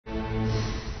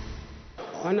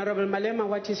Honorable Malema,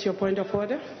 what is your point of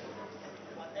order?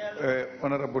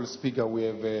 Honorable Speaker, we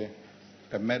have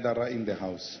a murderer in the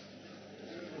house.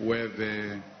 We have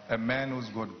a man who's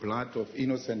got blood of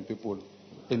innocent people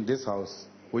in this house,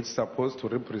 which is supposed to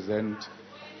represent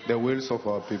the wills of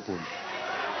our people.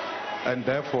 And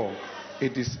therefore,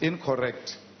 it is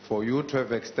incorrect for you to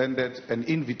have extended an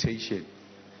invitation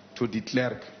to the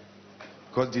Klerk,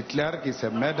 because the Klerk is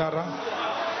a murderer.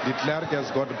 The Klerk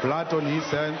has got blood on his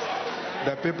hands.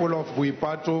 The people of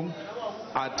Buipatung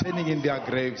are turning in their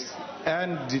graves.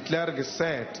 And the Klerk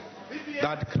said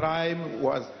that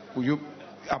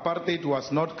apartheid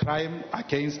was not crime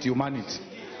against humanity.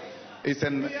 It's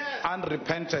an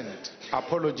unrepentant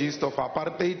apologist of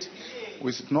apartheid who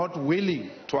is not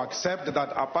willing to accept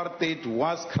that apartheid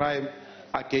was crime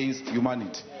against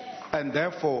humanity. And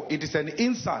therefore, it is an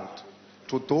insult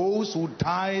to those who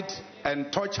died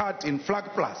and tortured in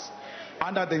Flag Plus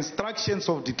under the instructions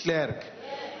of the Klerk,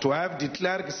 to have the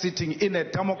Klerk sitting in a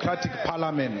democratic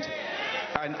parliament.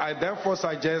 And I therefore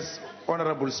suggest,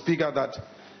 Honorable Speaker, that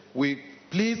we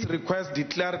please request the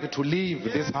Klerk to leave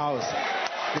this house,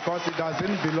 because it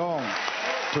doesn't belong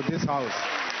to this house.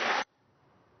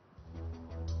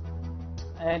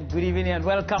 And good evening and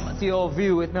welcome to your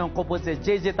view with me on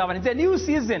JJ Tawan. It's a new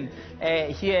season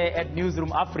here at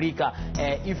Newsroom Africa.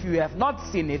 If you have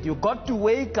not seen it, you got to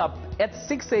wake up at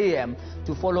 6 a.m.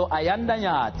 to follow Ayanda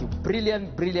Nyati,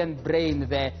 brilliant brain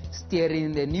there,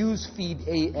 steering the news feed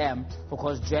AM. Of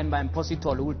course, joined by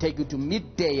Mpositolo, who will take you to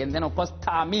midday. And then, of course,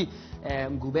 Tami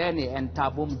Ngubeni and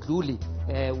Thabo Mdluli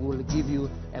will give you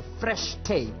a fresh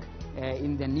take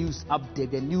in the news update,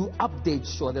 the new update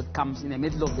show that comes in the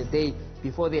middle of the day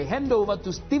before they hand over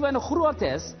to Stephen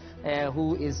Grotes,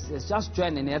 who is just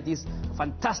joining at this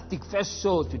fantastic first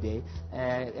show today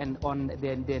and on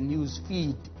the news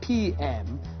feed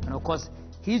PM. And of course,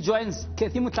 he joins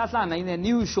Kethi Mutlatlana in a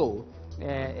new show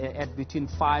at between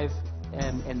 5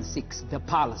 and 6, The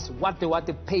Palace. What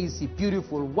a pacey,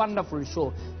 beautiful, wonderful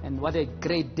show, and what a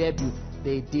great debut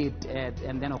they did.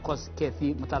 And then, of course,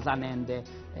 Kethi Mutlatlana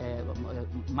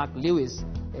and Mark Lewis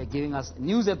giving us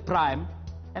news at prime,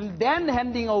 and then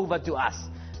handing over to us,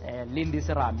 Lindy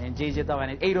Saram and JJ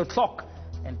Tawan at 8 o'clock,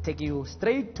 and taking you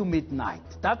straight to midnight.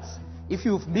 That's, if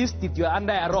you've missed it, you're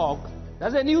under a rock.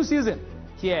 That's a new season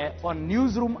here on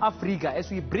Newsroom Africa,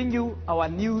 as we bring you our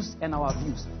news and our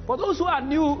views. For those who are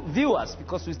new viewers,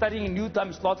 because we're starting a new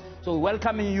time slot, so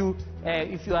welcoming you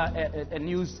if you are a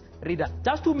news reader.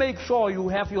 Just to make sure you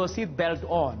have your seatbelt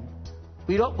on.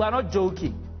 We're not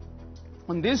joking.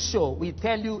 On this show, we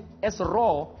tell you as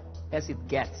raw as it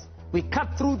gets. We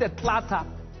cut through the clutter,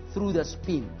 through the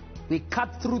spin. We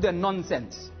cut through the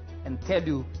nonsense and tell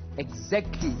you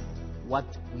exactly what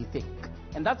we think.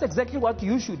 And that's exactly what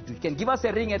you should do. You can give us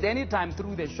a ring at any time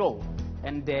through the show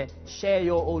and share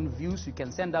your own views. You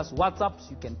can send us WhatsApps.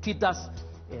 You can tweet us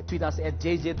at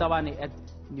JJ Tabane at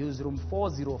Newsroom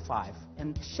 405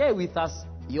 and share with us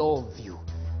your view.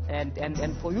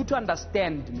 And for you to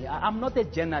understand me, I'm not a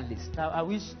journalist. I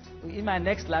wish in my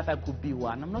next life I could be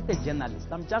one. I'm not a journalist.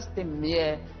 I'm just a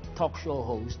mere talk show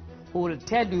host who will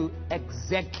tell you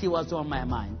exactly what's on my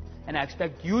mind. And I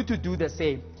expect you to do the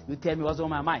same. You tell me what's on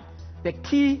my mind. The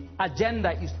key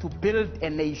agenda is to build a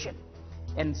nation.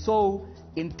 And so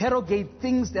interrogate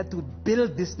things that would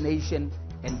build this nation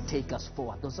and take us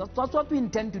forward. That's what we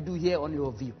intend to do here on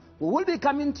Your View. We will be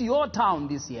coming to your town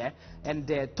this year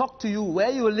and talk to you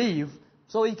where you live,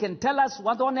 so you can tell us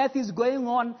what on earth is going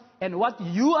on and what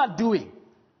you are doing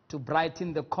to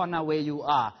brighten the corner where you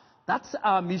are. That's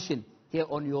our mission here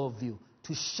on Your View,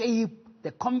 to shape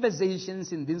the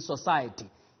conversations in this society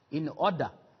in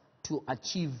order to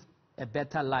achieve a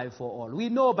better life for all. We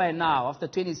know by now, after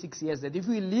 26 years, that if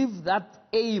we leave that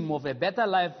aim of a better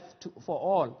life for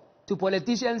all to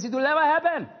politicians, it will never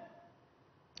happen.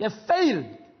 They failed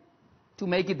to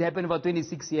make it happen for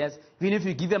 26 years. Even if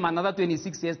you give them another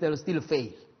 26 years, they will still fail.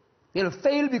 They will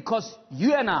fail because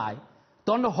you and I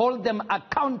don't hold them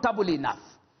accountable enough.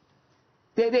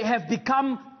 They have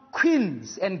become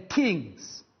queens and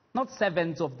kings, not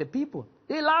servants of the people.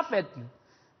 They laugh at you.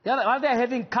 While they're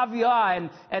having caviar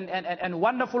and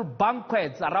wonderful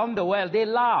banquets around the world, they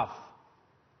laugh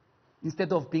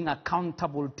instead of being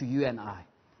accountable to you and I.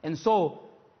 And so,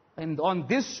 on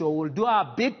this show, we'll do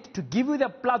our bit to give you the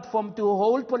platform to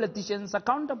hold politicians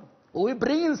accountable. We'll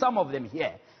bring in some of them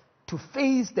here to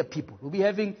face the people. We'll be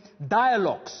having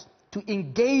dialogues to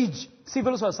engage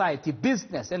civil society,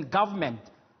 business, and government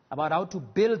about how to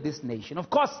build this nation. Of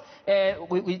course, we're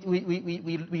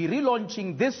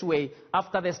relaunching This Way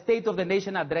after the State of the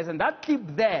Nation address, and that clip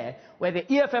there, where the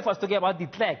EFF was talking about the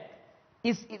Klerk,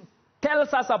 it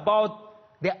tells us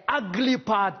about the ugly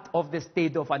part of the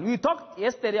state of affairs. We talked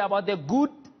yesterday about the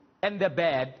good and the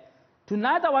bad.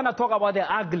 Tonight I want to talk about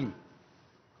the ugly.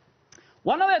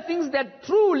 One of the things that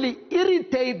truly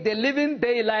irritate the living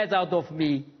daylights out of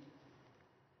me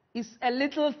is a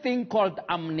little thing called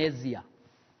amnesia.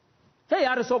 Hey,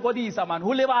 are sokodisa man,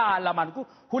 hulebala man,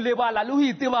 hulebala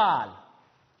luhitibala.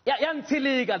 Yan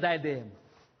tiliga daidem.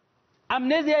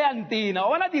 Amnesia yantina.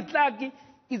 One of the Klerk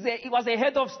it was a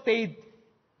head of state,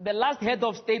 the last head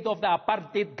of state of the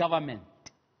apartheid government.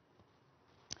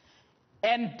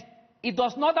 And it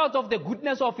was not out of the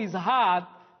goodness of his heart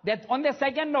that on the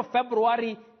 2nd of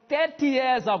February, 30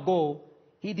 years ago,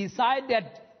 he decided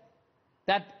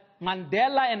that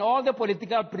Mandela and all the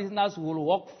political prisoners will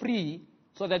walk free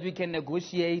so that we can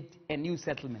negotiate a new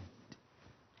settlement.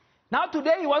 Now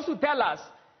today he wants to tell us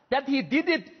that he did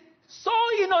it so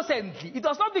innocently. It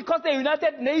was not because the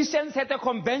United Nations had a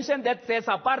convention that says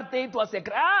apartheid was a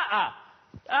crime.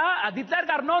 The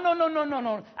Klerk,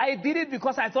 no. I did it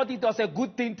because I thought it was a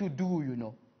good thing to do, you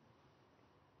know.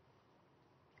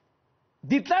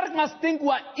 The Klerk must think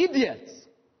we're idiots.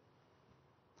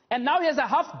 And now he has a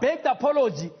half-baked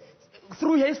apology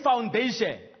through his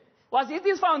foundation. Was it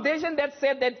his foundation that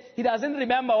said that he doesn't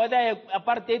remember whether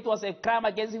apartheid was a crime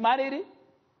against humanity?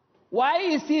 Why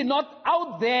is he not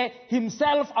out there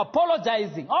himself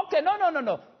apologizing? Okay,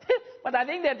 no. But I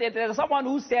think that there's someone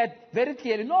who said very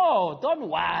clearly, no, don't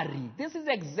worry. This is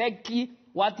exactly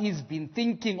what he's been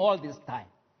thinking all this time.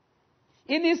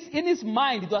 In his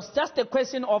mind, it was just a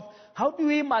question of how do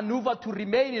we maneuver to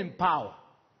remain in power?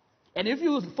 And if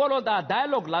you followed our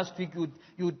dialogue last week,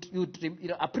 you'd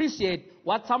appreciate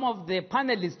what some of the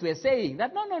panelists were saying.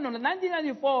 That no,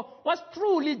 1994 was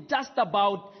truly just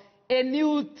about a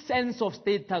new sense of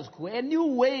status quo, a new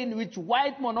way in which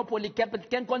white monopoly capital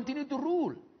can continue to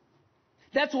rule.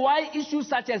 That's why issues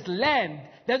such as land,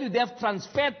 that would have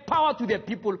transferred power to the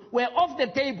people, were off the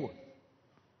table.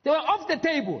 They were off the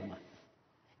table.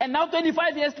 And now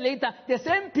 25 years later, the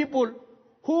same people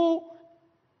who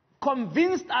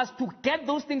convinced us to get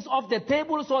those things off the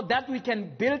table so that we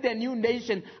can build a new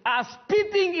nation are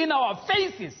spitting in our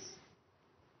faces.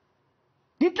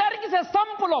 The Klerk is a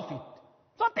sample of it.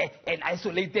 Not an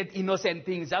isolated, innocent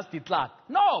thing, just the Klerk.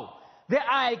 No. There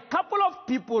are a couple of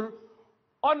people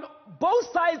on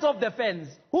both sides of the fence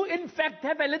who in fact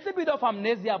have a little bit of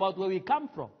amnesia about where we come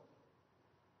from.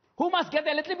 Who must get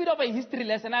a little bit of a history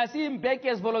lesson. I see him back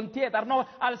as volunteer. No,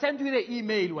 I'll send you the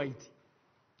email, wait.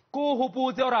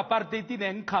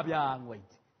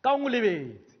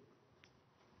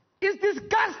 It's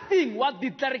disgusting what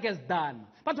the Klerk has done.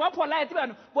 But what polite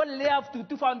what left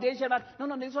to foundation?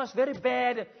 No, this was very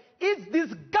bad. It's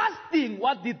disgusting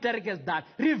what the Klerk has done.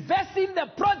 Reversing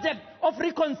the project of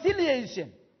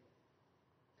reconciliation.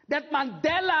 That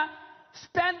Mandela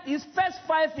spent his first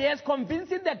 5 years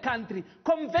convincing the country,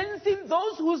 convincing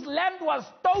those whose land was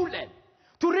stolen,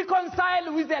 to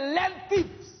reconcile with the land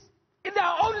thieves in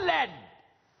their own land.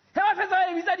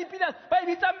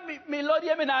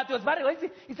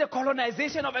 It's a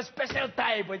colonization of a special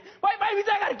type.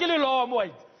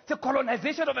 It's a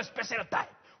colonization of a special type.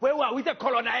 Where we are with the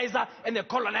colonizer and the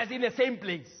colonizer in the same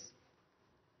place.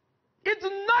 It's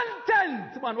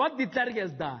nonsense, man, what the Klerk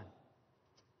has done.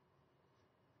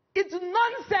 It's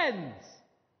nonsense.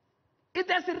 It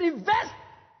has reversed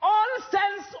all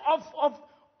sense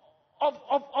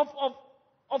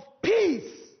of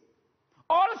peace.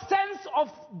 All sense of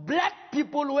black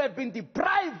people who have been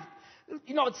deprived,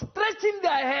 stretching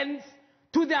their hands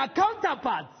to their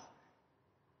counterparts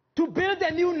to build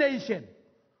a new nation.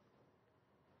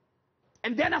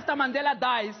 And then after Mandela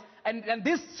dies, and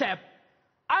this chap,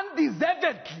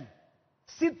 undeservedly,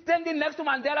 sits standing next to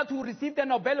Mandela to receive the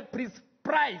Nobel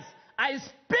Prize. I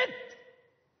spit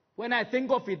when I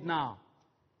think of it now.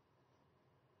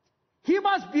 He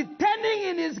must be turning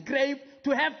in his grave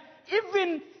to have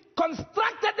even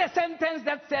constructed a sentence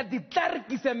that said the Klerk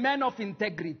is a man of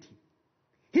integrity.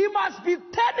 He must be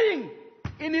turning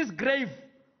in his grave,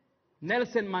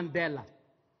 Nelson Mandela,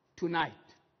 tonight.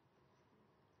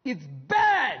 It's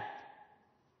bad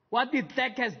what the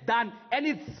Klerk has done, and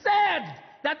it's sad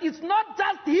that it's not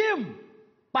just him,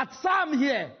 but some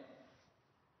here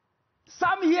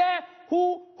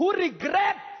who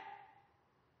regret,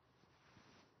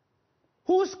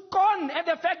 who scorn at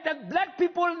the fact that black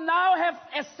people now have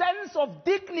a sense of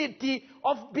dignity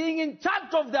of being in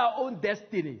charge of their own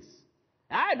destinies.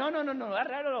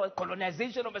 No.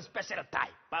 Colonization of a special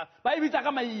type.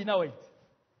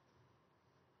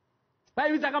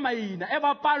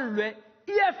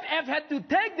 EFF had to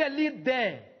take the lead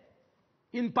there.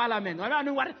 in Parliament.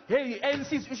 Hey,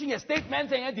 ANC is issuing a statement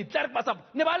saying the Klerk must have.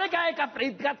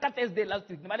 Last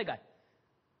week.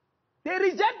 They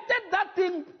rejected that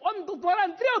thing on 3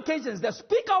 occasions. The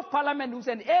Speaker of Parliament, who's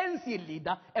an ANC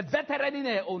leader, a veteran in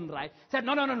her own right, said,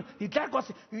 no. The Klerk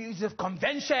was a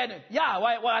convention.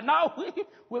 Yeah, now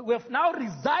we've now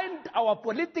resigned our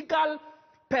political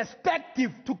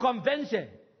perspective to convention.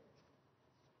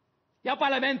 Ya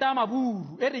Parliament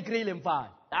Amaburu, Eric Reilem.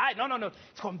 No.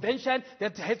 It's convention. The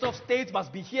heads of states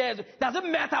must be here.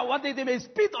 Doesn't matter what they may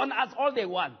spit on us all they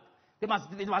want. They're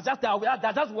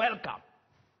just welcome.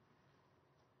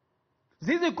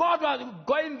 Zizi God was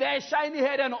going there, shiny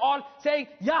head and all, saying,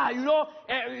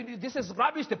 this is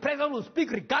rubbish. The president will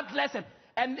speak regardless.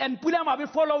 And Pulam will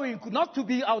be following, not to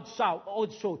be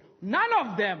outshowed. None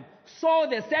of them saw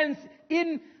the sense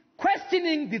in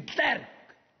questioning the Klerk.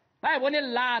 I want to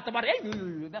laugh about,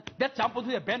 that jump onto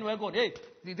the bandwagon. Hey,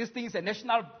 this thing is a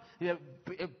national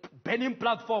banning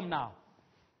platform now.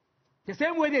 The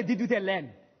same way they did with the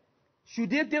land.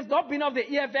 Should it have not been of the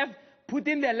EFF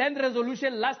putting the land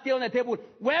resolution last year on the table?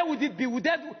 Where would it be? Would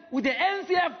the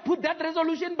NCF put that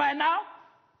resolution by now?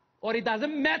 Or it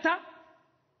doesn't matter?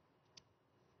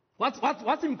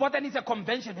 What's important is a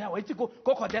convention. Where you go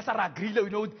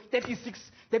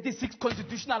 36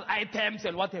 constitutional items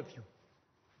and what have you.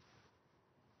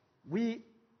 We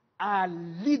are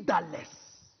leaderless.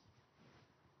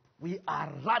 We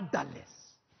are rudderless.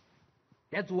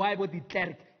 That's why what the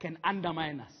Klerk can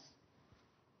undermine us.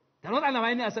 They're not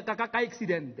undermining us as a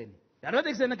accident. They're not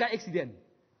accident.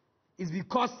 It's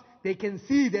because they can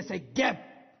see there's a gap.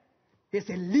 There's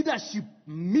a leadership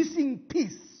missing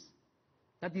piece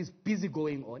that is busy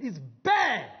going on. It's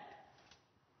bad.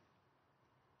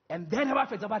 And then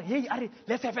about, hey,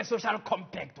 let's have a social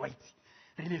compact. Wait.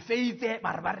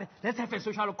 Let's have a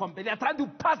social compact. They're trying to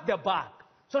pass the buck.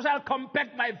 Social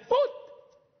compact, my foot.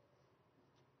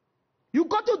 You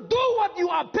got to do what you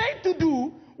are paid to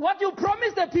do, what you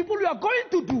promised the people you are going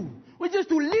to do, which is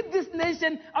to lead this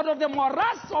nation out of the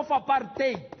morass of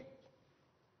apartheid.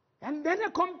 And then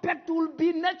a compact will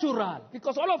be natural,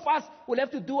 because all of us will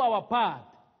have to do our part.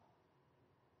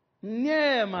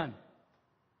 Yeah, man.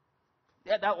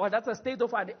 That's a state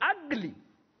of ugly.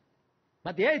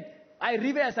 But yet, I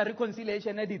reverse a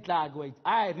reconciliation at the flag. Wait,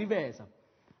 I reverse.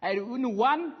 In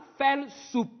one fell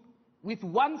swoop, with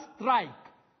one strike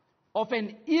of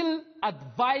an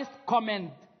ill-advised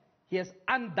comment, he has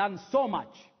undone so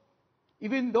much.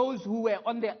 Even those who were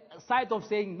on the side of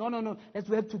saying, no, let's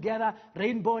work together,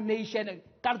 Rainbow Nation.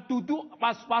 Tutu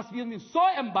must be so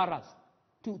embarrassed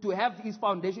to have his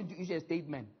foundation to issue a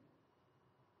statement.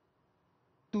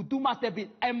 Tutu must have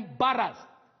been embarrassed.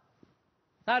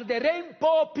 That the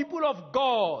rainbow people of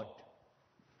God,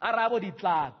 Arabo the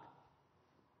Klerk,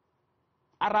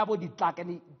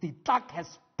 and the Klerk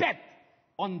has bet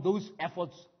on those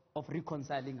efforts of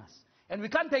reconciling us. And we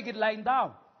can't take it lying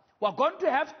down. We're going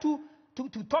to have to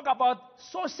talk about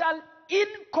social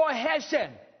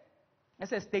incohesion.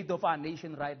 That's a state of our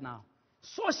nation right now.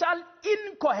 Social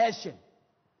incohesion,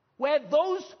 where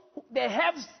the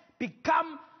haves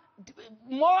become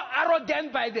more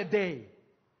arrogant by the day.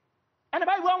 And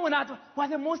by one we're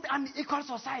the most unequal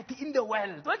society in the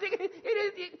world.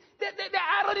 The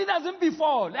irony doesn't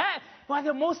befall. We're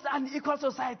the most unequal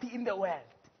society in the world.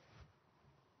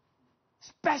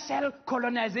 Special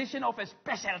colonization of a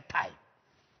special type.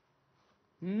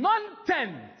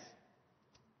 Nonsense.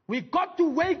 We got to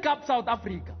wake up South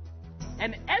Africa.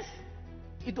 And as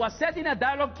it was said in a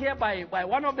dialogue here by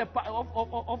one of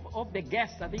the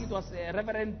guests, I think it was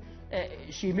Reverend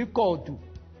Shimi Kodu,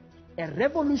 a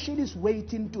revolution is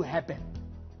waiting to happen.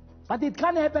 But it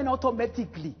can't happen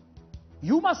automatically.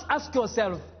 You must ask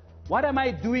yourself, what am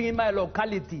I doing in my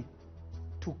locality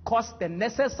to cause the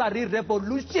necessary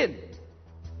revolution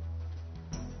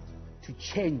to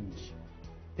change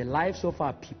the lives of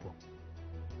our people?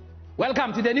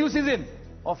 Welcome to the new season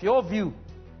of Your View,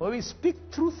 where we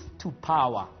speak truth to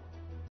power.